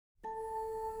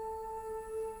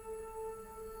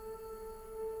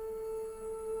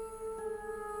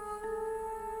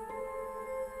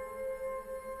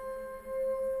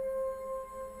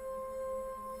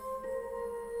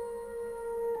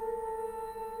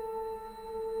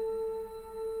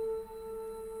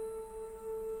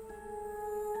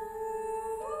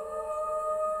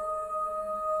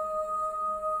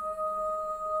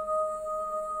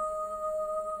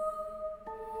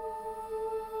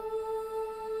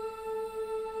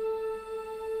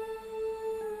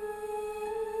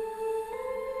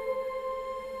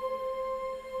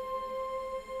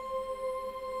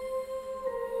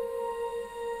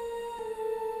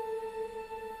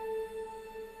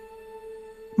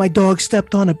My dog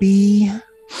stepped on a bee.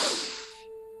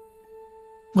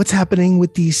 What's happening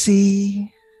with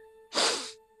DC?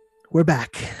 We're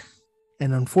back.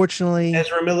 And unfortunately,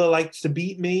 Ezra Miller likes to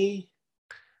beat me.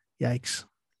 Yikes.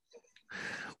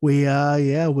 We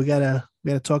gotta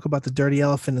talk about the dirty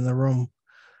elephant in the room.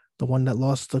 The one that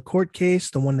lost the court case,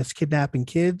 the one that's kidnapping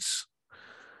kids.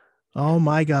 Oh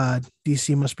my God.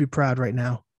 DC must be proud right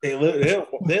now. They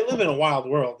live in a wild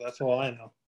world. That's all I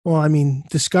know. Well, I mean,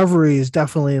 Discovery is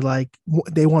definitely like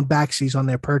they want backsies on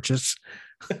their purchase.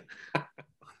 They're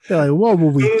like, what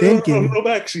were we thinking? No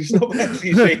backsies, no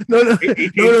backsies. No.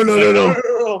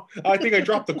 I think I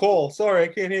dropped the call. Sorry, I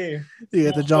can't hear you. You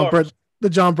get the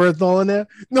John Bernthal in there.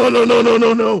 No.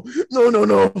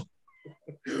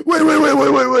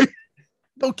 Wait.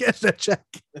 Don't cash that check.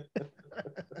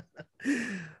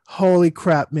 Holy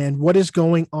crap, man. What is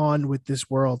going on with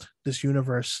this world, this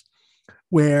universe,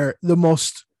 where the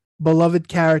most beloved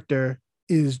character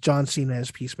is John Cena as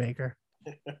Peacemaker?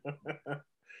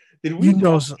 Did we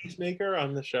talk Peacemaker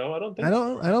on the show? I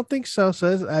don't think so.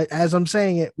 So as I'm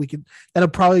saying it, that'll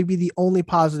probably be the only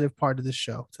positive part of this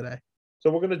show today.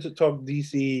 So we're going to talk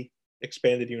DC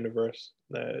expanded universe.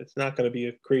 It's not going to be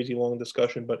a crazy long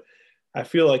discussion, but I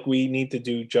feel like we need to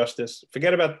do justice.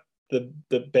 Forget about the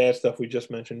bad stuff we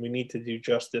just mentioned. We need to do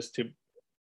justice to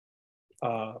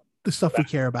the stuff we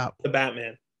care about. The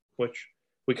Batman, which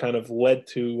we kind of led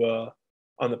to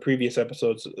on the previous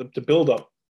episodes to build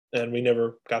up, and we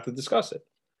never got to discuss it.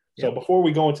 So before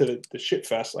we go into the shit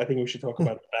fest, I think we should talk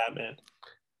about the Batman.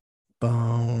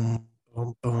 Boom,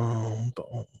 boom, boom,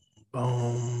 boom,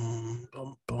 boom,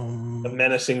 boom, boom. The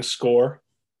menacing score.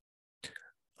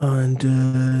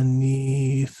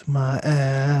 Underneath my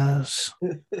ass.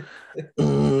 The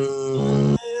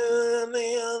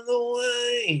other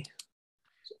way.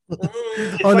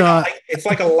 It's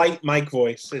like a light mic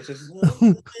voice. It's just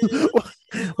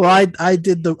well, I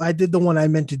did the one I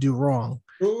meant to do wrong.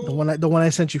 The one I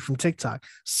sent you from TikTok.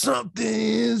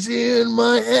 Something's in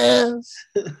my ass.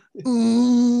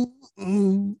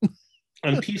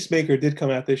 And Peacemaker did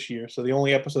come out this year, so the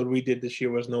only episode we did this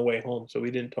year was No Way Home, so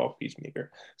we didn't talk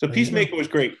Peacemaker. So Peacemaker was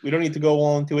great. We don't need to go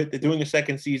all into it. They're doing a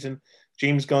second season.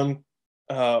 James Gunn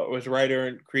was writer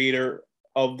and creator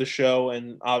of the show,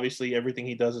 and obviously everything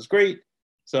he does is great.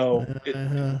 So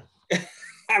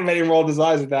I made him roll his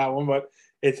eyes at that one, but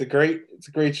it's a great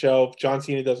show. John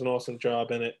Cena does an awesome job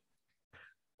in it.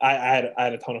 I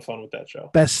had a ton of fun with that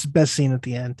show. Best scene at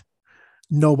the end.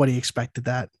 Nobody expected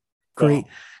that. Great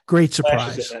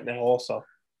surprise. That now also.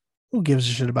 Who gives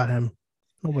a shit about him?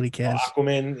 Nobody cares.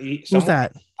 Aquaman. Who's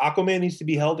that? Aquaman needs to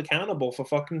be held accountable for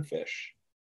fucking fish.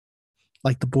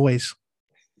 Like the boys.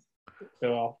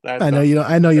 Well, I know you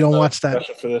don't watch that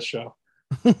for this show.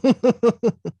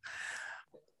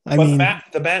 I mean,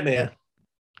 the Batman. Yeah.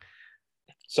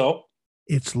 So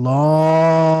it's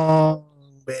long,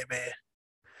 baby.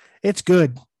 It's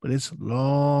good, but it's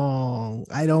long.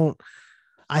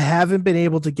 I haven't been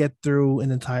able to get through an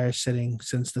entire sitting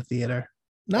since the theater.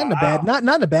 Not in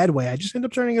a bad way. I just end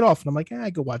up turning it off, and I'm like,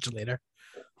 I could watch it later.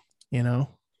 You know,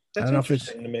 that's I don't know if it's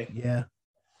to me. Yeah.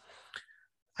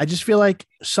 I just feel like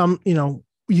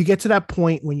you get to that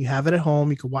point when you have it at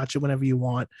home, you can watch it whenever you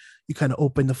want. You kind of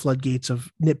open the floodgates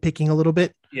of nitpicking a little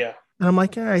bit. Yeah. And I'm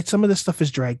like, all right, some of this stuff is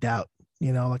dragged out.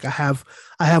 You know, like I have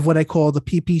what I call the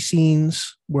PP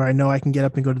scenes where I know I can get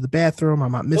up and go to the bathroom.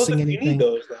 I'm not missing anything. You need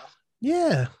those, though.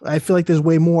 Yeah, I feel like there's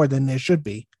way more than there should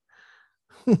be.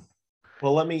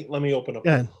 Well, let me open up.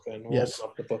 Yeah. Yes. Open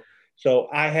up the book. So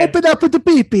open up with the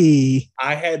PP.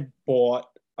 I had bought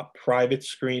a private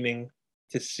screening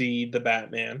to see the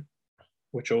Batman,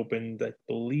 which opened, I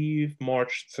believe,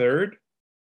 March 3rd.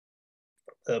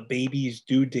 The baby's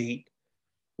due date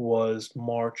was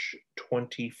March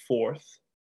 24th.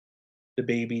 The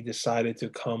baby decided to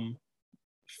come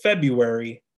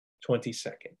February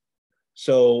 22nd.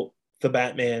 So the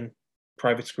Batman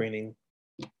private screening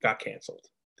got canceled.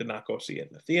 Did not go see it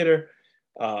in the theater.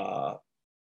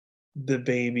 The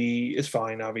baby is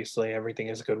fine, obviously. Everything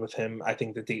is good with him. I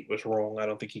think the date was wrong. I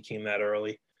don't think he came that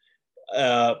early.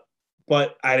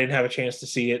 But I didn't have a chance to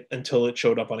see it until it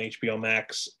showed up on HBO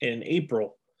Max in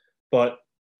April. But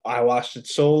I watched it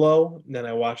solo, then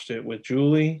I watched it with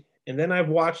Julie, and then I've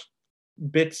watched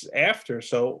bits after.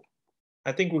 So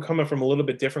I think we're coming from a little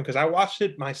bit different because I watched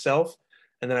it myself,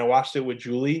 and then I watched it with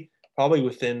Julie probably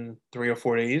within 3 or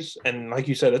 4 days. And like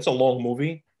you said, it's a long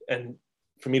movie. And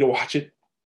for me to watch it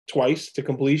twice to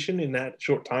completion in that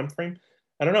short time frame,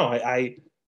 I don't know.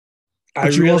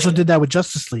 But you also did that with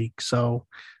Justice League, so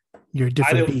you're a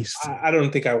different beast. I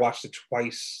don't think I watched it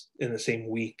twice in the same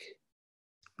week.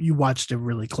 You watched it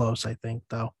really close, I think,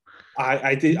 though.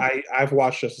 I've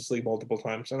watched Justice League multiple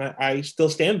times, and I still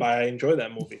stand by. I enjoy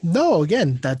that movie. No,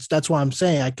 again, that's why I'm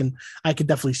saying I can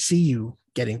definitely see you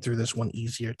getting through this one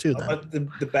easier too. Then, But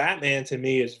the Batman to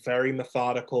me is very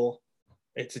methodical.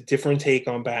 It's a different take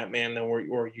on Batman than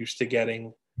we're used to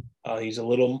getting. He's a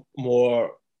little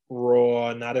more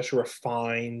raw, not as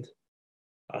refined.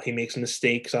 He makes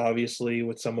mistakes, obviously,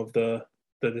 with some of the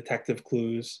detective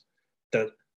clues.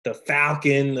 The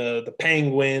Falcon, the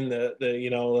Penguin,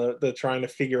 the trying to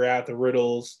figure out the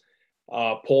riddles.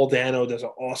 Paul Dano does an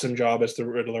awesome job as the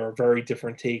Riddler, a very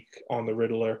different take on the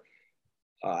Riddler.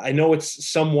 I know it's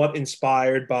somewhat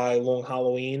inspired by Long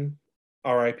Halloween,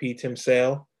 R.I.P. Tim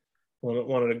Sale,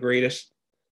 one of the greatest.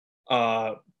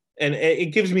 And it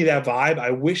gives me that vibe.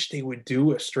 I wish they would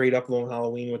do a straight up Long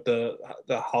Halloween with the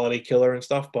holiday killer and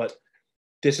stuff, but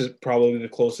this is probably the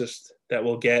closest that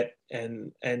we'll get.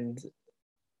 And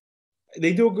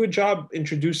they do a good job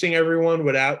introducing everyone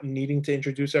without needing to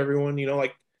introduce everyone.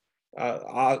 Like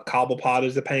Cobblepot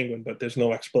is the Penguin, but there's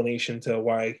no explanation to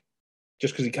why,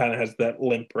 just because he kind of has that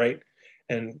limp, right?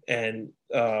 And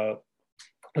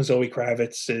Zoe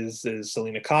Kravitz is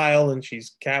Selena Kyle, and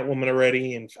she's Catwoman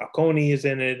already, and Falcone is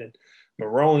in it, and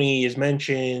Maroni is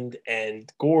mentioned,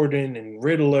 and Gordon and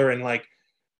Riddler, and like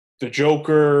the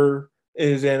Joker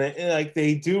is in it. And, like,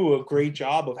 they do a great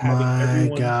job of having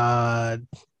everyone. God.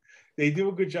 They do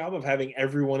a good job of having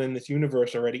everyone in this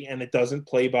universe already, and it doesn't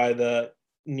play by the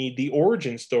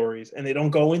origin stories, and they don't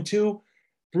go into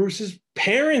Bruce's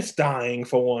parents dying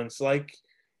for once. Like,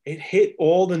 it hit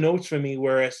all the notes for me,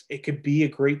 whereas it could be a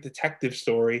great detective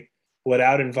story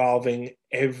without involving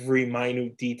every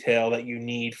minute detail that you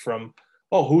need from,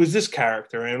 oh, who is this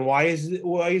character and why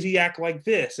does he act like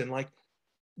this? And like,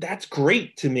 that's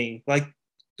great to me. Like,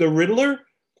 the Riddler,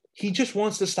 he just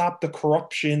wants to stop the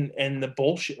corruption and the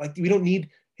bullshit. Like, we don't need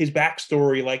his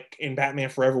backstory like in Batman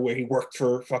Forever, where he worked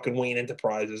for fucking Wayne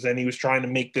Enterprises and he was trying to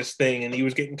make this thing and he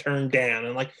was getting turned down.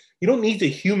 And like, you don't need to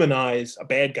humanize a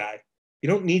bad guy. You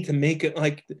don't need to make it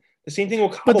like the same thing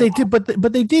with But they did,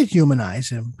 but they did humanize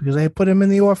him because they put him in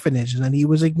the orphanage and then he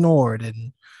was ignored.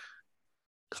 And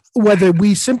whether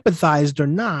we sympathized or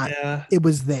not, Yeah. it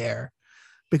was there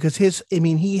because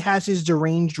he has his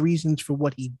deranged reasons for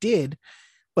what he did,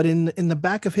 but in the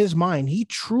back of his mind, he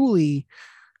truly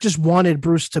just wanted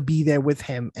Bruce to be there with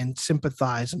him and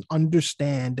sympathize and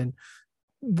understand and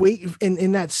wait. And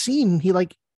in that scene, he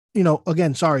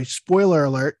again, sorry, spoiler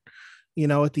alert,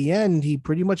 at the end, he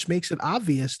pretty much makes it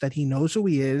obvious that he knows who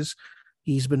he is.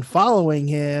 He's been following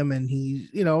him, and he,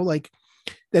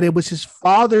 that it was his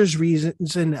father's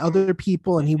reasons and other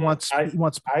people, and he wants.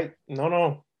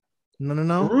 No.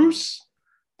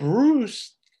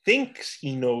 Bruce thinks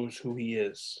he knows who he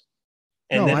is.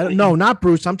 And not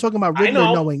Bruce. I'm talking about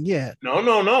Riddler knowing. Yeah.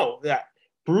 No. That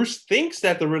Bruce thinks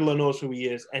that the Riddler knows who he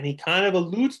is, and he kind of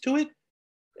alludes to it,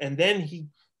 and then he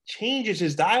changes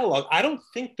his dialogue. I don't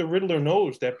think the Riddler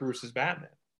knows that Bruce is Batman.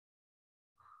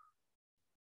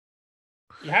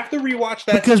 You have to rewatch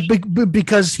that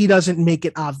because he doesn't make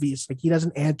it obvious. Like, he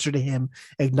doesn't answer to him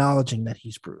acknowledging that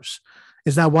he's Bruce.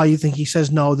 Is that why you think he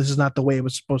says no? This is not the way it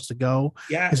was supposed to go.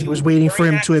 Yeah, because he was waiting for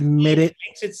him to admit it.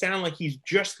 Makes it sound like he's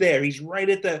just there. He's right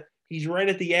at the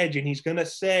edge, and he's gonna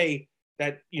say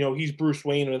that he's Bruce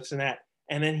Wayne or this and that,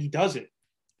 and then he doesn't.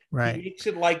 Right. He makes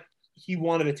it like he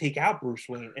wanted to take out Bruce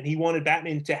Wayne, and he wanted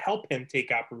Batman to help him take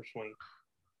out Bruce Wayne.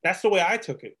 That's the way I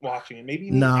took it watching it.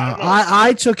 Maybe no,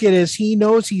 I took it as he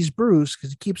knows he's Bruce because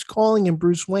he keeps calling him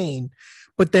Bruce Wayne,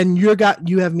 but then you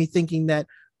have me thinking that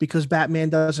because Batman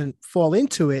doesn't fall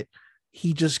into it,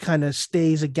 he just kind of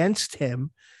stays against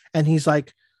him, and he's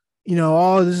like,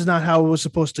 oh, this is not how it was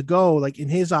supposed to go. Like, in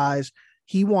his eyes,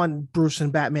 he wanted Bruce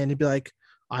and Batman to be like,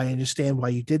 I understand why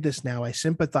you did this now. I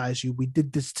sympathize you. We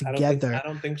did this together. I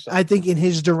don't think so. I think in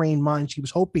his deranged mind, he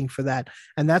was hoping for that.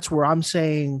 And that's where I'm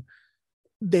saying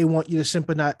they want you to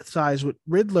sympathize with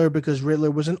Riddler because Riddler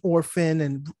was an orphan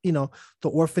and, the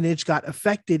orphanage got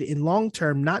affected in long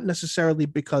term, not necessarily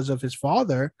because of his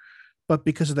father, but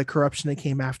because of the corruption that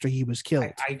came after he was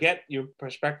killed. I get your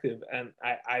perspective, and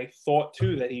I thought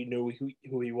too that he knew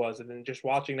who he was, and then just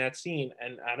watching that scene,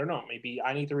 and I don't know, maybe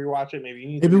I need to rewatch it. Maybe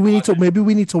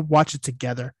we need to watch it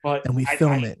together, and we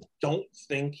film it. I don't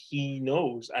think he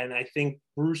knows, and I think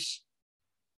Bruce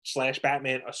 /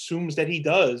 Batman assumes that he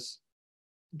does,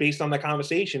 based on the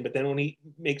conversation. But then when he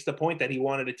makes the point that he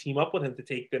wanted to team up with him to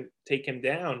take him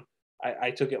down,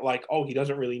 I took it like, oh, he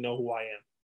doesn't really know who I am.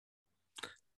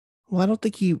 Well, I don't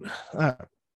think he.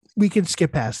 we can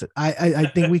skip past it. I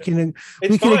think we can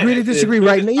It's agree to disagree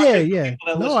right now. Yeah, for yeah. people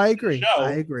that No, listen I to the agree. I show,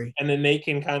 agree. and then they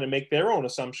can kind of make their own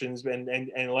assumptions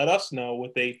and let us know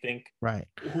what they think. Right.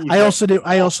 Who's I right? also did.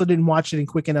 I also didn't watch it in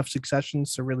quick enough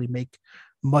successions to really make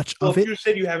much Well, of if it. you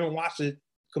said you haven't watched it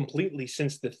completely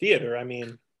since the theater, I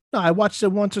mean, No, I watched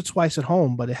it once or twice at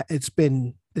home, but it's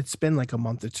been like a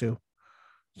month or two.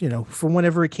 From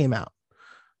whenever it came out.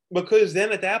 because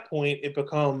then at that point it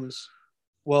becomes,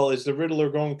 well, is the Riddler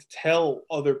going to tell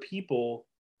other people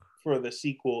for the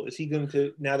sequel? Is he going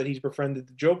to, now that he's befriended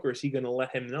the Joker, is he going to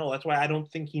let him know? That's why I don't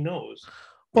think he knows.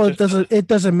 Well, it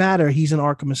doesn't matter. He's in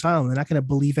Arkham Asylum. They're not going to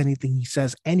believe anything he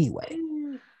says anyway.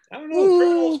 I don't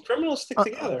know. Criminals stick Uh,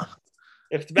 together.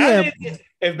 If yeah.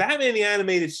 Batman the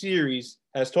animated series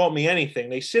has taught me anything,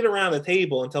 they sit around the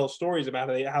table and tell stories about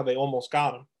how they almost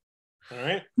got him. All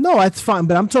right. No, that's fine.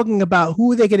 But I'm talking about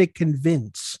who are they going to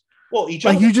convince? Well, each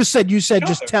like other. you just said. You said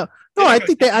just tell. No, I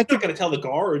think I could. Not going to tell the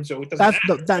guards, so it doesn't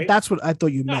matter. Right? That's what I thought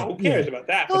you meant. No, who cares about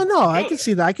that? Oh no, I can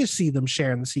see that. I can see them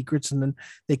sharing the secrets, and then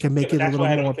they can make it a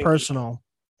little more personal.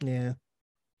 Yeah.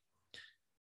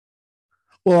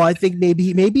 Well, I think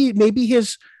maybe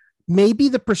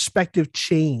the perspective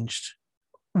changed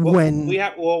when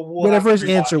whatever his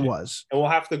answer was, and we'll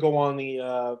have to go on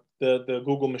the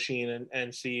Google machine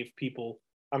and see if people.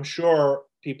 I'm sure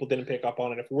people didn't pick up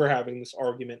on it if we're having this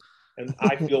argument, and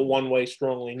I feel one way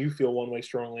strongly, and you feel one way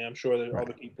strongly. I'm sure that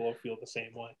other people feel the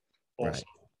same way, also.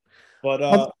 Right.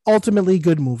 But ultimately,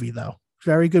 good movie though.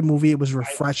 Very good movie. It was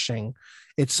refreshing.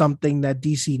 It's something that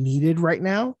DC needed right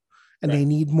now, and they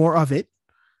need more of it.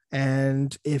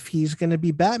 And if he's going to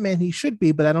be Batman, he should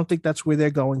be, but I don't think that's where they're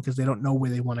going because they don't know where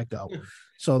they want to go.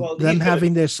 So them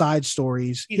having their side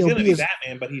stories, he'll going to be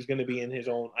Batman, but he's going to be in his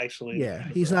own isolated. Yeah,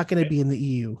 he's not going to be in the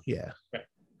EU. Yeah, right.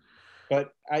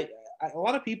 But a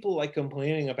lot of people like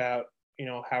complaining about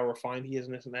how refined he is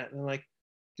and this and that, and they're like,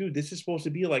 dude, this is supposed to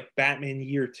be like Batman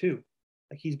year 2.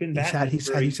 Like he's been Batman.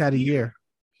 He's had a year.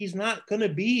 He's not going to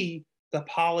be the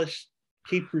polished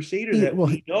Cape Crusader that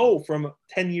we know from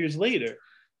 10 years later.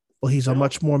 Well, he's a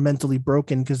much more mentally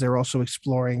broken because they're also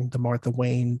exploring the Martha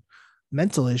Wayne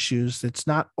mental issues that's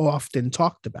not often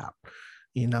talked about,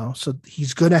 so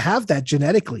he's going to have that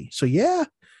genetically. So, yeah,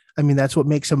 I mean, that's what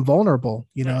makes him vulnerable,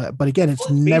 but again, it's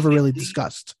never really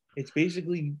discussed. It's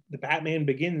basically the Batman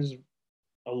Begins,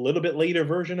 a little bit later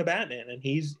version of Batman. And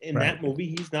he's in that movie.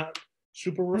 He's not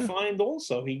super refined.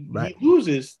 Also, he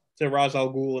loses to Ra's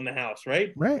al Ghul in the house,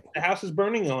 right? Right. The house is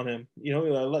burning on him.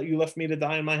 You left me to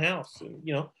die in my house.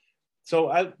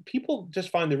 So people just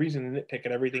find the reason to nitpick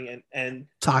at everything and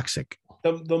toxic.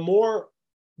 The more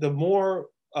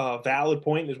valid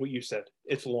point is what you said.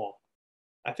 It's long.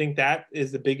 I think that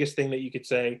is the biggest thing that you could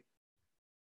say.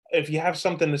 If you have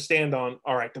something to stand on,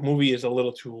 all right, the movie is a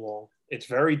little too long. It's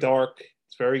very dark.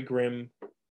 It's very grim.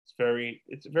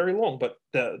 It's very long. But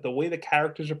the way the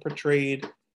characters are portrayed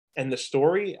and the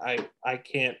story, I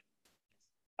can't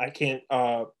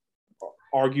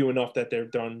argue enough that they're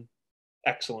done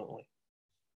excellently.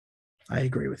 I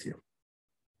agree with you.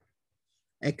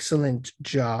 Excellent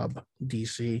job,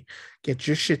 DC. Get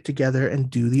your shit together and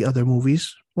do the other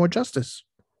movies more justice.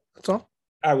 That's all.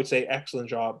 I would say excellent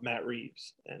job, Matt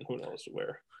Reeves, and who knows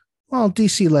where. Well,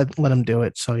 DC let him do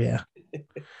it, so yeah.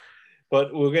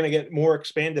 But we're going to get more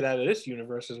expanded out of this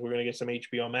universe as we're going to get some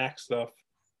HBO Max stuff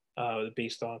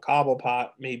based on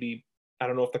Cobblepot. Maybe, I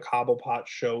don't know if the Cobblepot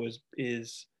show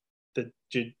is the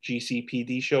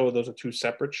GCPD show. Those are two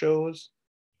separate shows.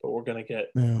 But we're going to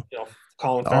get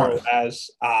Colin Farrell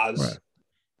as Oz,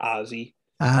 Ozzy.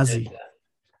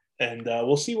 And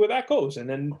we'll see where that goes. And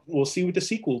then we'll see what the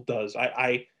sequel does.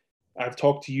 I've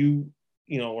talked to you,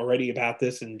 already about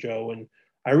this, and Joe, and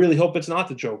I really hope it's not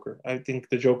the Joker. I think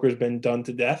the Joker has been done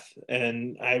to death,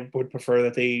 and I would prefer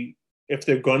that if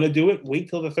they're going to do it,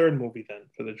 wait till the third movie then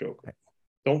for the Joker.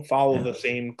 Don't follow the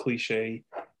same cliche.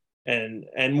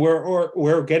 And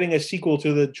we're getting a sequel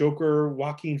to the Joker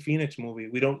Joaquin Phoenix movie.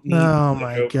 We don't need. Oh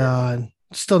my God!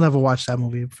 Still never watched that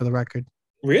movie, for the record.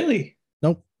 Really?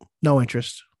 Nope. No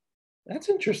interest. That's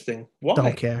interesting. Why?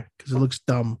 Don't care because it looks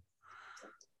dumb.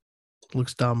 I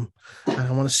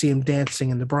don't want to see him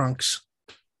dancing in the Bronx,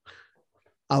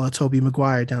 a la Tobey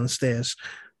Maguire down the stairs.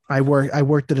 I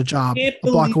worked at a job a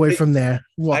block away from there.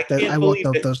 I walked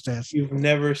up those stairs. You've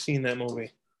never seen that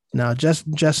movie. No,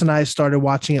 Jess and I started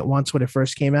watching it once when it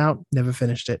first came out. Never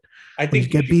finished it. I think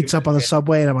get beats up on the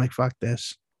subway, and I'm like, "Fuck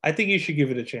this." I think you should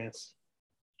give it a chance.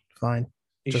 Fine,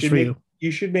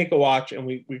 you should make a watch, and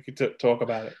we could talk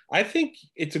about it. I think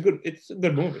it's a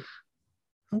good movie.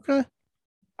 Okay.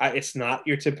 It's not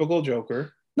your typical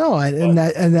Joker. No,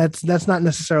 that's not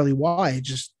necessarily why.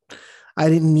 I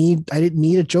didn't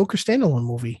need a Joker standalone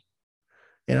movie.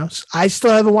 You know, I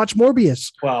still haven't watched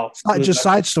Morbius. Well, It's not just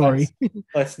side story.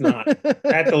 Let's not.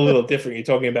 That's a little different. You're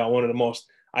talking about one of the most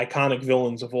iconic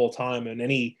villains of all time in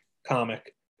any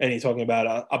comic, and you're talking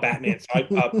about a Batman side,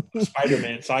 a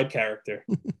Spider-Man side character.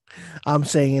 I'm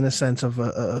saying in a sense of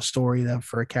a story that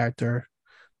for a character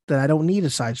that I don't need a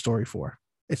side story for.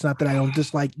 It's not that I don't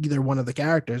dislike either one of the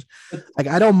characters. Like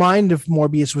I don't mind if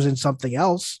Morbius was in something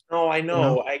else. No, I know, You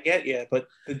know? I get you, but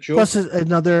the Joker. Plus, it's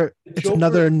Joker,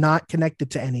 another not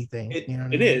connected to anything. It, you know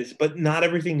it is, but not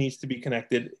everything needs to be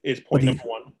connected. Is point number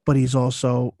one. But he's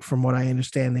also, from what I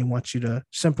understand, they want you to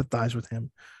sympathize with him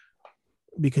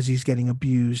because he's getting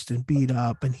abused and beat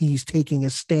up, and he's taking a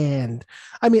stand.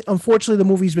 I mean, unfortunately, the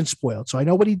movie's been spoiled, so I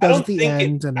know what he does at the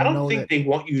end. I don't think they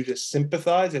want you to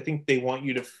sympathize. I think they want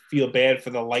you to feel bad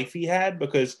for the life he had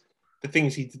because the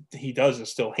things he does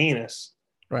is still heinous.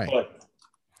 Right. But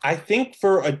I think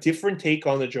for a different take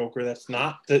on the Joker, that's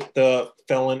not the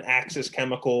felon Axis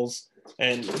chemicals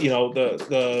and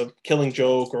the Killing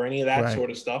Joke or any of that sort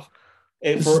of stuff.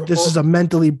 This is a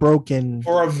mentally broken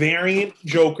for a variant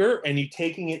Joker, and you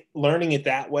learning it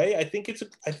that way. I think it's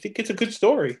a good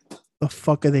story. The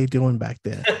fuck are they doing back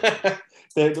there?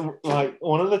 Like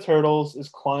one of the turtles is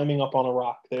climbing up on a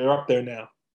rock. They're up there now.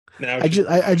 I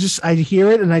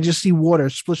hear it and I just see water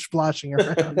splish splashing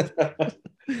around.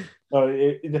 No,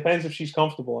 it depends if she's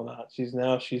comfortable or not. She's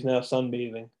now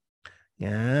sunbathing.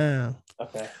 Yeah.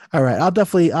 Okay. All right.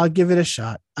 I'll give it a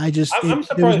shot. I'm surprised.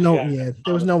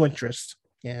 There was no interest.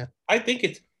 Yeah. I think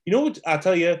it's, what I'll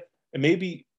tell you, and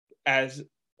maybe as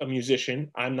a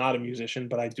musician, I'm not a musician,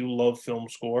 but I do love film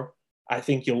score. I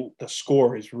think the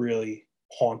score is really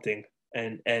haunting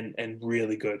and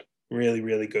really good. Really,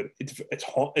 really good.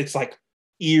 It's like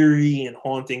eerie and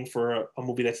haunting for a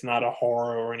movie that's not a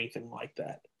horror or anything like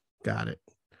that. Got it.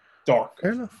 Dark.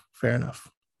 Fair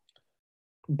enough.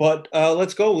 But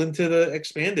let's go into the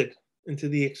expanded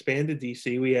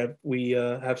DC. We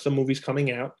have some movies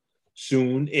coming out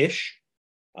soon-ish.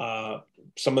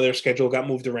 Some of their schedule got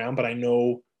moved around, but I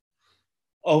know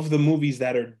of the movies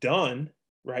that are done,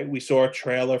 right? We saw a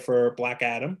trailer for Black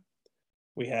Adam.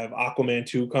 We have Aquaman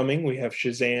 2 coming. We have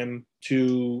Shazam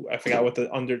 2. I forgot what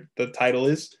the title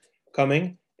is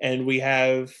coming. And we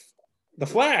have The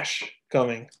Flash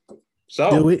coming. So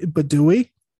do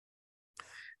we?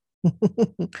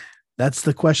 That's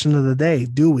the question of the day.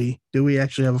 Do we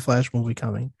actually have a Flash movie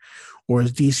coming? Or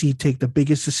does DC take the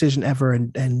biggest decision ever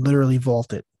and literally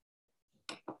vault it?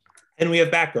 And we have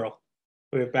Batgirl.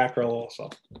 We have Batgirl also.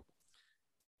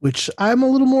 Which I'm a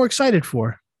little more excited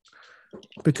for.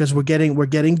 Because we're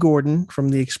getting Gordon from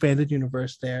the expanded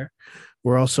universe there.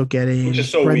 We're also getting which is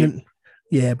so Brendan. weird.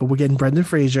 Yeah, but we're getting Brendan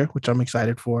Fraser, which I'm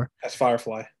excited for. That's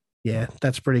Firefly. Yeah,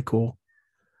 that's pretty cool.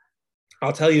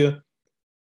 I'll tell you,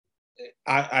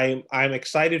 I'm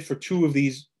excited for two of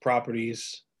these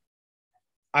properties.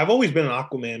 I've always been an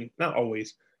Aquaman, not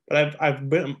always, but I've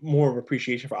been more of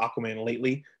appreciation for Aquaman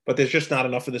lately. But there's just not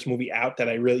enough of this movie out that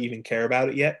I really even care about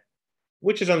it yet,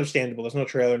 which is understandable. There's no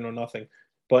trailer, no nothing.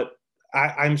 But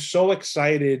I'm so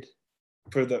excited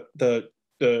for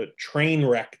the train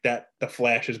wreck that the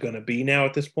Flash is going to be now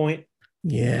at this point.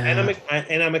 Yeah,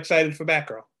 and I'm excited for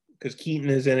Batgirl because Keaton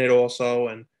is in it also,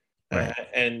 and right.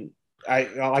 And I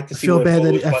like to see.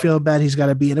 I feel bad he's got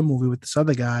to be in a movie with this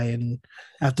other guy and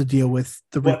have to deal with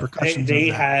the repercussions. They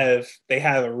have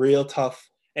a real tough,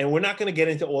 and we're not going to get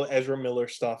into all Ezra Miller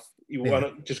stuff. You want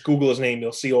to just Google his name,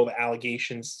 you'll see all the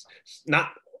allegations.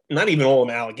 Not even all of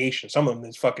them allegations. Some of them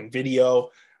is fucking video.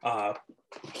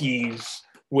 He's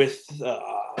with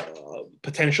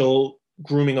potential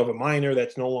grooming of a minor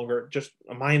that's no longer just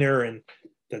a minor, and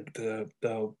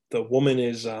the woman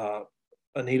is a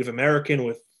Native American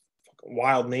with a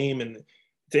wild name, and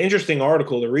it's an interesting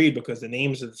article to read because the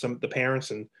names of some of the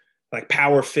parents and like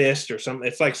Power Fist or something.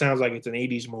 It's like sounds like it's an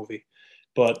 80s movie,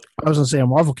 but I was gonna say a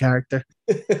Marvel character,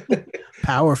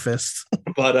 Power Fist,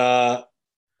 but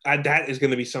that is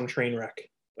going to be some train wreck,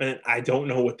 and I don't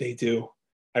know what they do.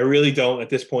 I really don't at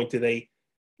this point. Do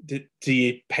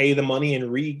you pay the money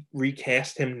and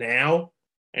recast him now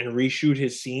and reshoot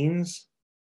his scenes,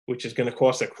 which is going to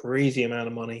cost a crazy amount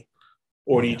of money,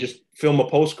 or do you just film a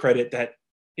post credit that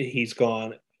he's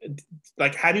gone?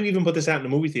 Like, how do you even put this out in the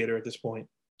movie theater at this point?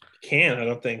 You can't. I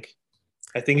don't think.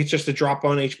 I think it's just a drop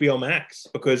on HBO Max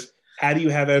because how do you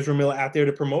have Ezra Miller out there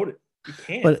to promote it? You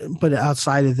can't. But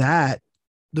outside of that.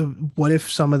 What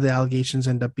if some of the allegations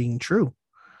end up being true?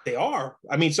 They are.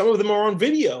 I mean, some of them are on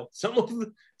video. Some of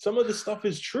the stuff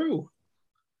is true.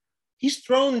 He's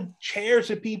thrown chairs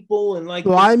at people and like.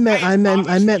 Well, I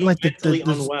meant like mentally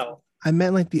unwell. I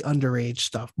meant like the underage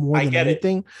stuff more I than get it.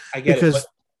 anything, I get it. But because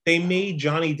they made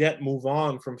Johnny Depp move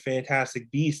on from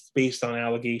Fantastic Beasts based on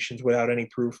allegations without any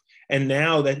proof. And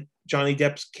now that Johnny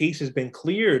Depp's case has been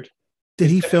cleared,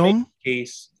 did his he film? defamation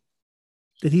case.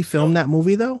 Did he film No, that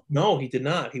movie though? no, he did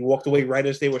not. He walked away right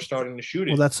as they were starting to shoot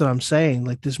Well, it. that's what I'm saying.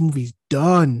 Like this movie's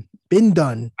done, been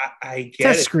done. I get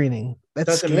Test it. screening. That's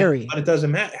Doesn't matter, scary. but it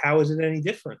doesn't matter. How is it any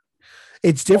different?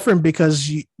 It's different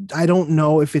because I don't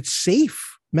know if it's safe.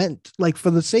 Meant like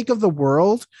for the sake of the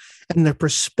world and the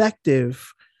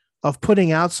perspective of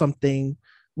putting out something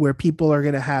where people are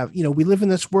going to have, we live in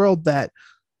this world that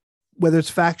whether it's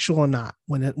factual or not,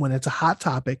 when it's a hot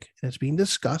topic and it's being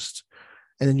discussed,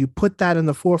 and then you put that in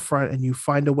the forefront and you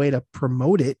find a way to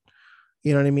promote it,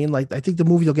 you know what I mean? Like I think the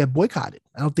movie will get boycotted.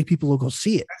 I don't think people will go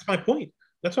see it. That's my point.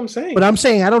 That's what I'm saying. But I'm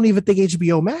saying I don't even think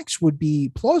HBO Max would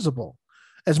be plausible.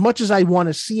 As much as I want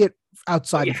to see it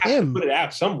outside you of have him. to put it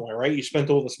out somewhere, right? You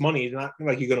spent all this money. It's not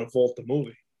like you're going to vault the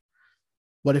movie.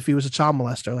 What if he was a child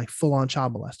molester, like full on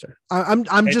child molester? I'm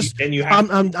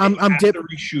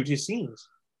reshoot his scenes,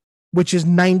 which is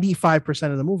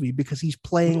 95% of the movie because he's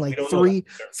playing like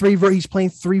he's playing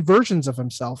three versions of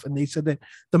himself, and they said that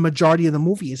the majority of the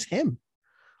movie is him.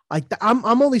 Like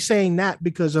I'm only saying that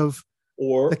because of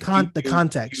the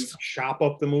context. You chop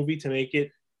up the movie to make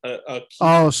it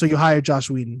so you hired Joss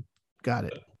Whedon. Got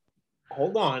it.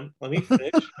 Hold on, let me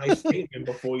finish my statement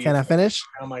before you. Can I finish?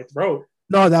 Down my throat.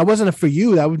 No, that wasn't for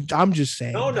you. I'm just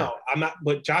saying. No, I'm not.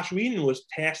 But Joss Whedon was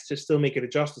tasked to still make it a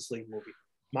Justice League movie.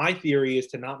 My theory is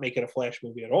to not make it a Flash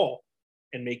movie at all,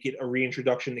 and make it a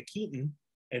reintroduction to Keaton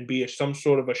and be some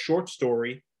sort of a short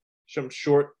story, some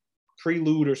short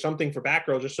prelude or something for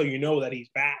Batgirl, just so you know that he's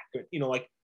back. Like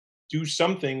do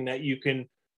something that you can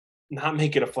not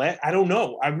make it a Flash. I don't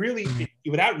know. I really,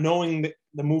 without knowing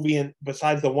the movie and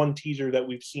besides the one teaser that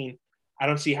we've seen, I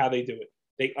don't see how they do it.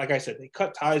 They, like I said, they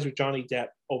cut ties with Johnny Depp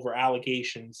over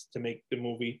allegations to make the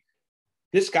movie.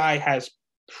 This guy has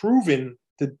proven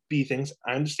to be things.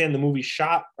 I understand the movie's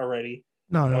shot already.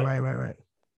 No, right.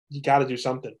 You got to do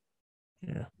something.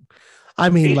 Yeah, I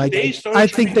mean, I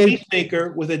think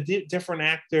Peacemaker with a different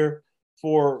actor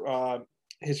for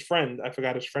his friend. I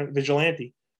forgot his friend,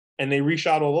 Vigilante, and they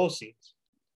reshot all those scenes.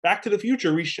 Back to the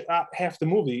Future reshot half the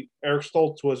movie. Eric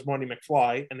Stoltz was Marty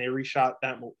McFly, and they reshot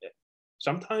that movie.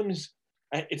 Sometimes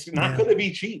it's not going to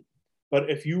be cheap, but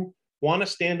if you want to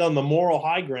stand on the moral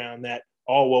high ground that,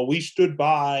 we stood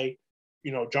by,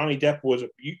 Johnny Depp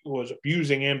was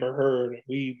abusing Amber Heard, and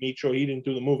we made sure he didn't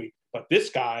do the movie, but this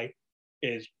guy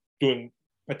is doing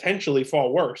potentially far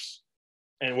worse,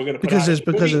 and we're going to because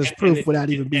there's proof without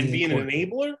even being an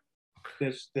enabler.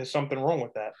 There's something wrong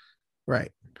with that,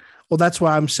 right? Well, that's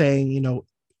why I'm saying,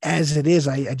 as it is,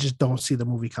 I just don't see the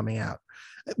movie coming out.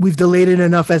 We've delayed it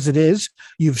enough as it is.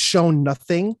 You've shown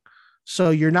nothing,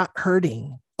 so you're not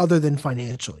hurting other than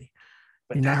financially.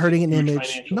 But you're not hurting an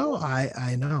image. No,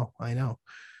 I know.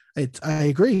 I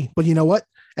agree. But you know what?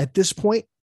 At this point,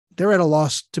 they're at a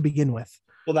loss to begin with.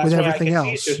 Well, that's with everything else.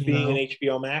 It's just being an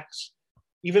HBO Max,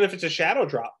 even if it's a shadow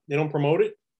drop, they don't promote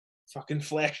it. Fucking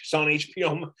Flash is on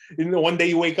HBO. One day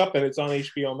you wake up and it's on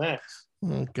HBO Max.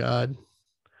 Oh God.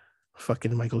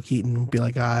 Fucking Michael Keaton would be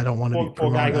like, I don't want to be promoted.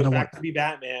 Poor guy goes back to be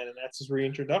Batman, and that's his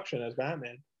reintroduction as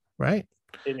Batman. Right.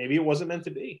 And maybe it wasn't meant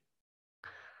to be.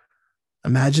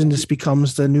 Imagine this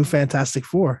becomes the new Fantastic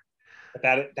Four. But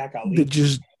that got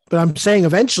leaked. But I'm saying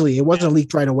eventually it wasn't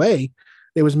leaked right away.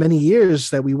 There was many years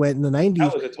that we went in the 90s.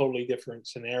 That was a totally different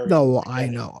scenario. No, I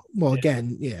know. Well,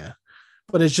 again, yeah.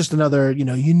 But it's just another,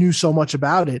 you knew so much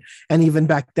about it. And even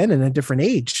back then in a different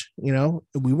age,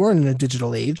 we weren't in a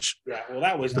digital age. Yeah, well,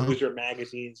 that was the Wizard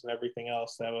magazines and everything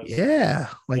else. That was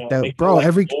that, bro.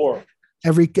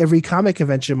 Every comic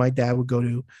convention my dad would go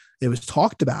to, it was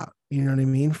talked about. You know what I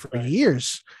mean? For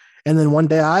years. And then one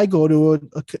day I go to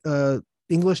a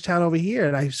English town over here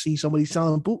and I see somebody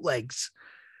selling bootlegs,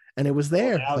 and it was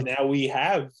there. Well, now we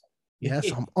have.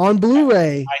 Yes, I'm on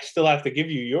Blu-ray. I still have to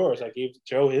give you yours. I gave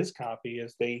Joe his copy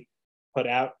as they put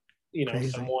out.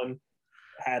 Crazy. Someone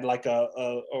had like a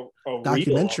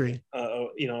documentary.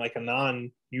 Reel, like a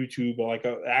non-YouTube or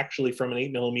actually from an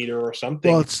 8mm or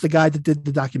something. Well, it's the guy that did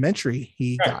the documentary.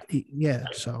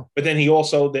 So. But then he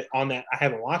also on that, I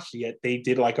haven't watched it yet. They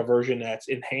did like a version that's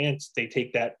enhanced. They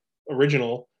take that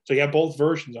original, so you have both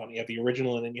versions on it. You have the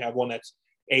original, and then you have one that's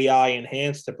AI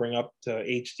enhanced to bring up to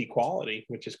HD quality,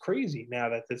 which is crazy now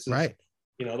that this is right.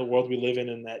 The world we live in,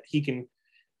 and that he can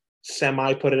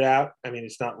semi put it out. I mean,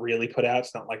 it's not really put out.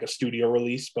 It's not like a studio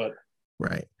release, but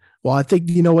right. Well, I think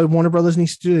what Warner Brothers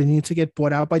needs to do. They need to get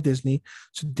bought out by Disney,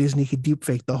 so Disney could deep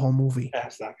fake the whole movie.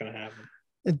 That's not going to happen.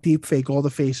 deep fake all the Well,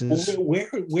 faces.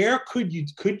 where could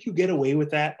you get away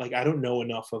with that? Like, I don't know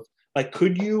enough of, like,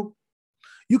 could you?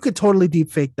 You could totally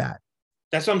deep fake that.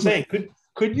 That's what I'm saying.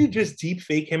 Could you just deep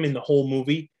fake him in the whole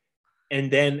movie, and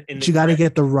then But you got to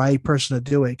get the right person to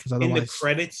do it, because in the otherwise,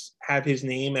 credits have his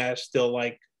name as still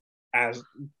like as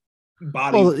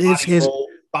well, it's his.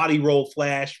 body roll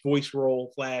Flash, voice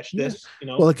roll Flash. Yeah. This, you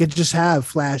know. Well, it could just have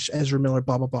Flash, Ezra Miller,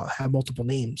 blah blah blah, have multiple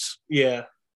names. Yeah.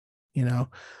 You know,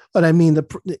 but I mean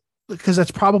because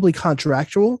that's probably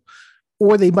contractual,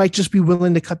 or they might just be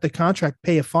willing to cut the contract,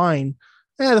 pay a fine.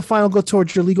 The fine will go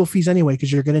towards your legal fees anyway,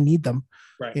 because you're going to need them.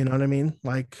 Right. You know what I mean?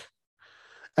 Like,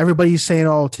 everybody's saying,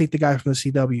 "Oh, take the guy from the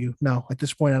CW." No, at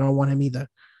this point, I don't want him either.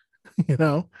 You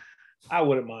know, I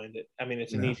wouldn't mind it. I mean,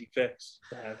 it's an easy fix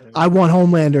to have him. I want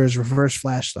Homelander as Reverse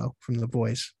Flash though from The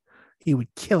Boys. He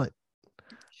would kill it.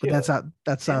 But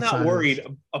that's not worried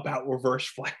about Reverse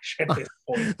Flash at this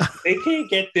point. They can't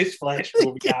get this Flash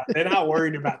movie out. They're not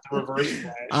worried about the Reverse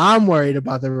Flash. I'm worried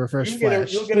about the Reverse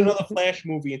Flash. You'll get another Flash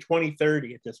movie in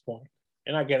 2030 at this point.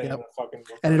 You're not getting another fucking.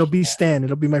 And it'll be Stan.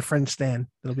 It'll be my friend Stan.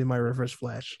 It'll be my Reverse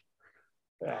Flash.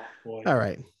 Oh, boy. All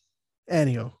right.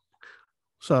 Anyhow.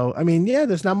 So, I mean, yeah,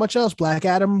 there's not much else. Black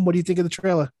Adam, what do you think of the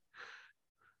trailer?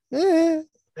 Got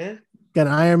an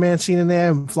Iron Man scene in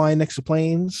there, flying next to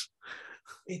planes.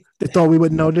 They thought we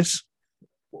wouldn't notice.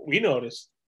 We noticed.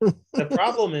 The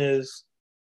problem is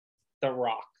The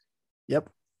Rock. Yep.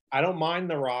 I don't mind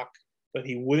The Rock, but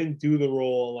he wouldn't do the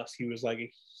role unless he was like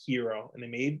a hero. And they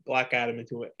made Black Adam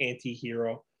into an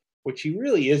anti-hero, which he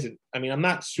really isn't. I mean, I'm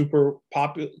not super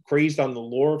crazed on the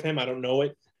lore of him. I don't know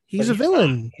it. He's a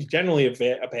villain. He's generally a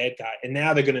bad guy. And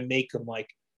now they're going to make him like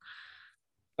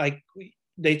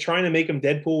they trying to make him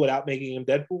Deadpool without making him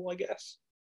Deadpool, I guess.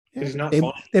 Yeah. He's not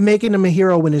funny. They're making him a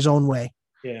hero in his own way.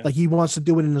 Yeah. Like, he wants to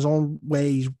do it in his own way.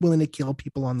 He's willing to kill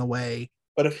people on the way.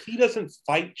 But if he doesn't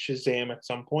fight Shazam at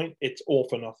some point, it's all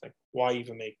for nothing. Why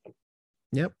even make them?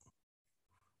 Yep.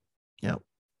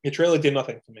 The trailer did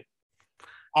nothing for me.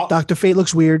 Dr. Fate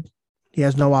looks weird. He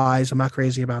has no eyes. I'm not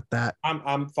crazy about that.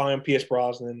 I'm fine. Pierce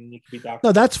Brosnan, you can be Dr.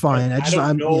 No, that's fine. I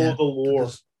don't know the lore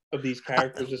of these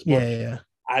characters as much. Yeah.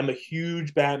 I'm a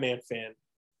huge Batman fan.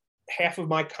 Half of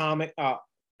my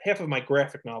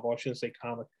graphic novel, I shouldn't say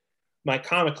comic. My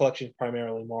comic collection is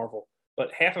primarily Marvel,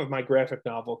 but half of my graphic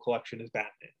novel collection is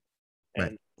Batman.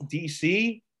 And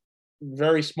DC,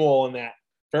 very small in that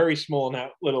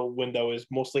little window, is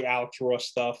mostly Alex Ross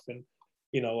stuff and,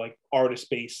 like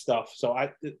artist-based stuff. So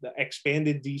the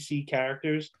expanded DC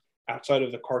characters outside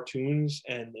of the cartoons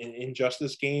and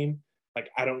Injustice game, like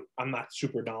I'm not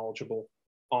super knowledgeable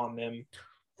on them.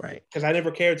 Right. Because I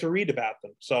never cared to read about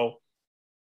them. So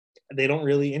they don't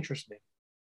really interest me.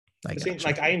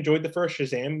 I enjoyed the first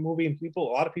Shazam movie, and a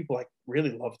lot of people like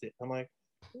really loved it. I'm like,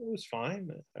 it was fine.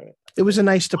 It was a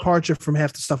nice departure from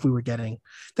half the stuff we were getting.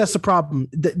 That's the problem.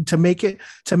 To make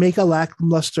a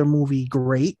lackluster movie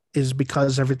great is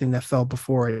because everything that fell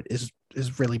before it is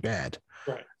really bad.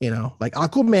 Right. Like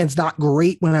Aquaman's not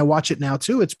great when I watch it now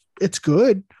too. It's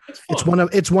good.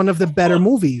 It's one of the better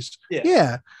movies.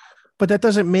 Yeah. But that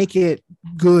doesn't make it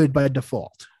good by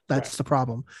default. That's the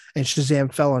problem. And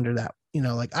Shazam fell under that.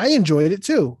 Like, I enjoyed it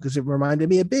too because it reminded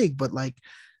me of Big, but like,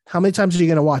 how many times are you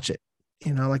going to watch it?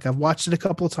 Like, I've watched it a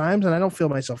couple of times and I don't feel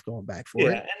myself going back for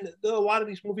it. Yeah, and a lot of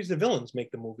these movies, the villains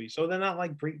make the movie, so they're not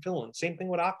like great villains. Same thing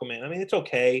with Aquaman. I mean, it's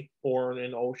okay, or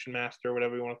an Ocean Master,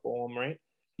 whatever you want to call him, right?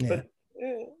 Yeah. But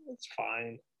it's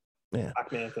fine. Yeah,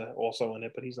 Aquaman's also in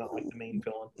it, but he's not like the main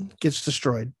villain. Gets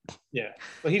destroyed. Yeah,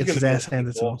 but he's his ass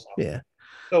handed to him. Yeah.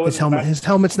 So his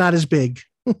helmet's not as big.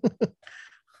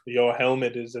 Your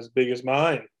helmet is as big as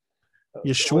mine.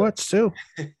 Your shorts too.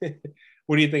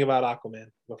 What do you think about Aquaman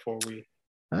before we?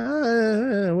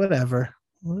 Whatever.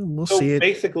 We'll see it.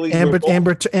 Basically,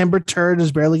 Amber Turd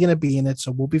is barely going to be in it,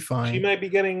 so we'll be fine. She might be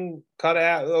getting cut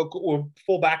out or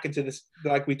fall back into this,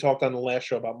 like we talked on the last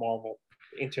show about Marvel,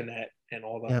 internet, and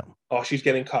all that. Yeah. Oh, she's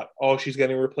getting cut. Oh, she's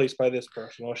getting replaced by this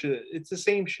person. Oh, it's the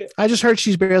same shit. I just heard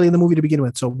she's barely in the movie to begin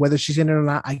with, so whether she's in it or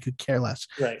not, I could care less.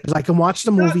 Right. Because I can watch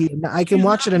the movie, and I can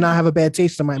watch it and not have a bad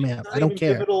taste in my mouth. I don't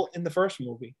care. Pivotal in the first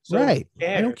movie, so right?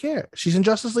 I don't care. She's in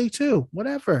Justice League too.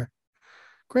 Whatever.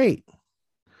 Great.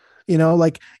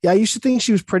 I used to think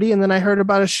she was pretty, and then I heard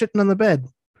about her shitting on the bed.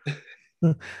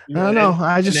 I don't know.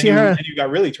 I just see her. And you got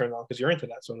really turned on because you're into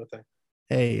that sort of thing.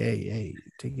 Hey,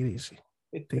 take it easy.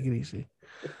 Take it easy.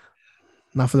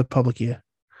 Not for the public here.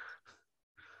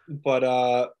 But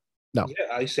no.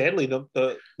 Yeah, sadly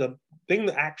the thing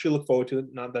to actually look forward to,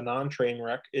 not the non-train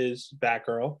wreck, is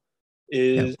Batgirl,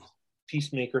 is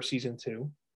Peacemaker season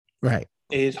 2. Right.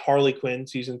 Is Harley Quinn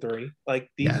season 3. Like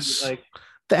these like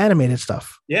the animated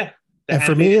stuff. Yeah. And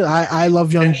for me, I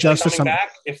love Young Justice. Coming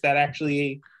back, if that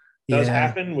actually does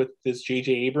happen with this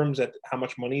J.J. Abrams, at how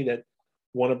much money that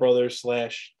Warner Brothers /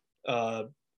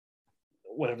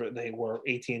 whatever they were,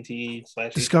 AT&T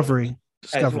 / Discovery.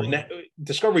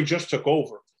 Discovery just took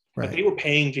over, right. But they were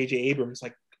paying J.J. Abrams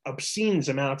like obscene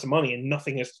amounts of money, and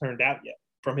nothing has turned out yet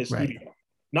from his studio.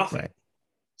 Nothing. Right.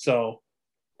 So,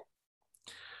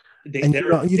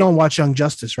 you don't watch Young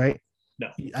Justice, right? No,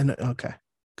 I know. Okay,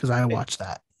 because I watched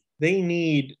that. They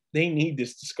need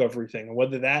this Discovery thing, and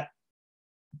whether that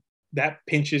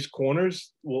pinches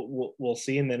corners, we'll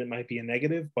see, and then it might be a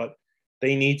negative. But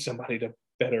they need somebody to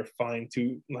better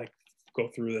go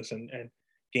through this and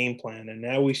game plan. And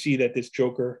now we see that this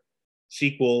Joker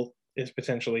sequel is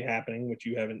potentially happening, which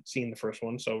you haven't seen the first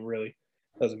one, so really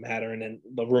doesn't matter. And then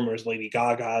the rumor is Lady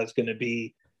Gaga is going to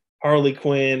be Harley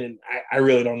Quinn, and I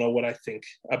really don't know what I think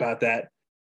about that.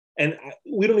 And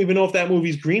we don't even know if that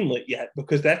movie's greenlit yet,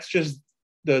 because that's just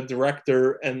the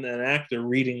director and an actor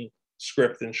reading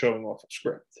script and showing off a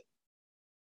script.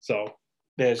 So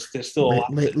there's still a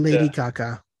lot. Lady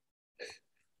Gaga.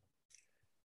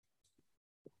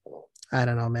 I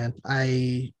don't know, man.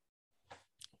 I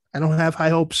don't have high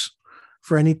hopes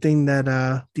for anything that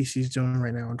DC's doing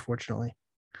right now, unfortunately.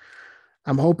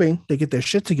 I'm hoping they get their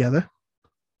shit together,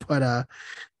 but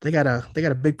they got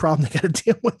a big problem they got to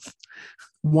deal with.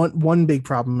 One big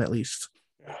problem at least.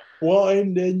 Well,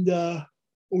 and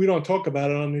we don't talk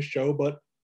about it on this show, but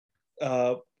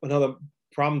another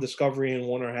problem Discovery and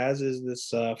Warner has is this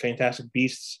Fantastic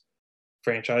Beasts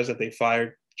franchise that they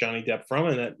fired Johnny Depp from,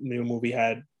 and that new movie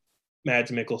had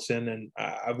Mads Mikkelsen, and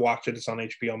I've watched it. It's on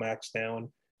HBO Max now, and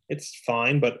it's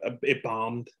fine, but it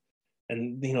bombed.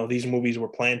 And these movies were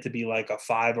planned to be like a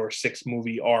 5 or 6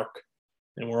 movie arc,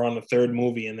 and we're on the 3rd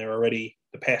movie, and they're already,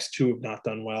 the past 2 have not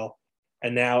done well.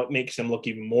 And now it makes him look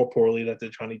even more poorly that the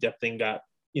Johnny Depp thing got,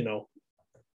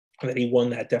 that he won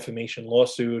that defamation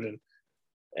lawsuit,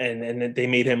 and they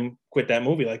made him quit that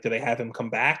movie. Like, do they have him come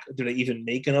back? Do they even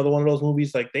make another one of those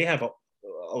movies? Like, they have a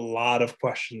lot of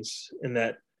questions in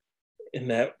that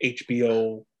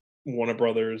HBO Warner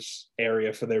Brothers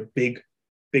area for their big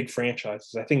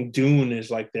franchises. I think Dune is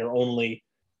like their only,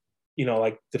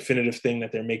 definitive thing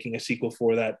that they're making a sequel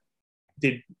for that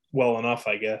did well enough,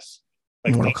 I guess.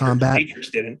 Like Mortal Kombat.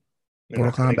 Matrix didn't.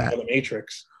 Mortal Kombat. The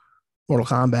Matrix. Mortal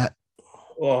Kombat.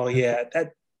 Well, yeah,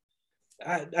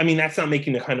 I mean, that's not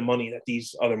making the kind of money that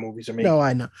these other movies are making. No,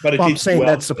 I know. But I'm saying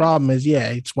that's the problem is,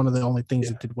 it's one of the only things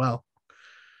that did well.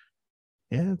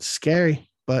 Yeah, it's scary,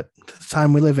 but the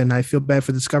time we live in, I feel bad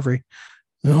for Discovery.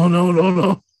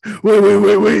 No.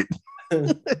 Wait.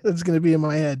 It's going to be in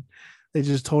my head. They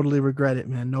just totally regret it,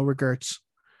 man. No regrets.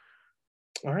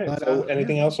 All right. But, so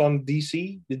anything else on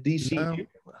DC? The DC? No,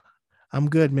 I'm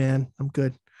good, man. I'm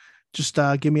good. Just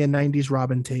give me a 90s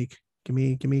Robin take. Give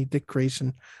me Dick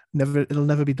Grayson. It'll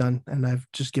never be done, and I've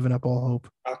just given up all hope.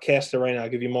 I'll cast it right now. I'll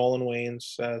give you Marlon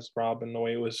Wayans as Robin the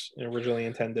way it was originally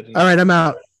intended. All right, I'm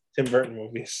out. Tim Burton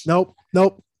movies. Nope.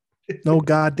 No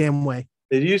goddamn way.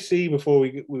 Did you see before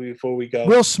we go?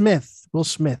 Will Smith.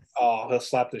 Oh, he'll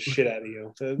slap the shit out of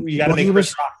you. You got to make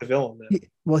Chris Rock the villain.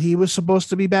 He was supposed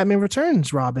to be Batman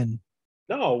Returns Robin.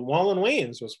 No, Marlon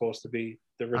Wayans was supposed to be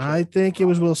the original. I think it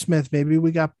was Will Smith. Maybe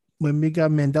we got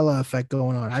Mandela effect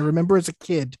going on. I remember as a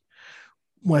kid,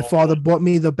 my father bought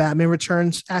me the Batman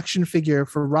Returns action figure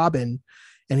for Robin,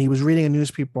 and he was reading a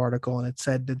newspaper article, and it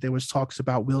said that there was talks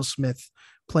about Will Smith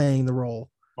playing the role.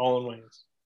 Marlon Wayans.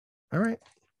 All right.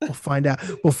 We'll find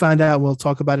out. We'll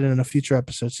talk about it in a future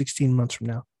episode, 16 months from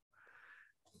now.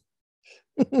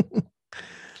 All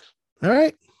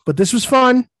right. But this was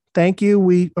fun. Thank you.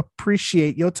 We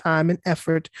appreciate your time and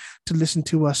effort to listen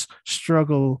to us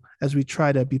struggle as we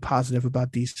try to be positive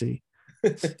about DC.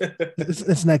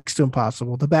 It's next to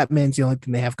impossible. The Batman's the only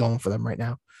thing they have going for them right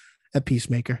now at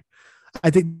Peacemaker.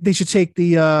 I think they should take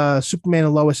the Superman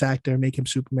and Lois actor and make him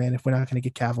Superman if we're not going to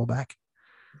get Cavill back.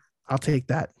 I'll take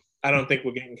that. I don't think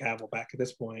we're getting Cavill back at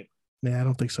this point. Yeah, I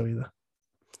don't think so either.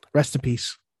 Rest in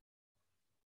peace.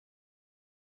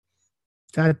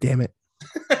 God damn it.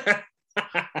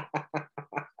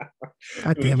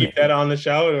 God damn it. Keep that on the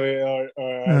show? Or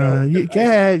go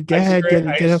ahead.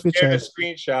 Get off your chest. A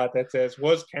screenshot that says,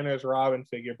 was Kenner's Robin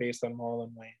figure based on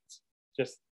Marlon Wayans?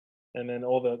 And then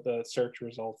all the search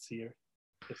results here.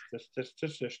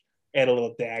 Just add a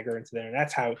little dagger into there. And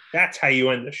that's how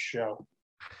you end the show.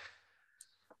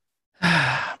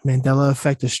 Mandela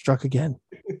effect is struck again.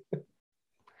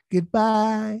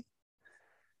 Goodbye.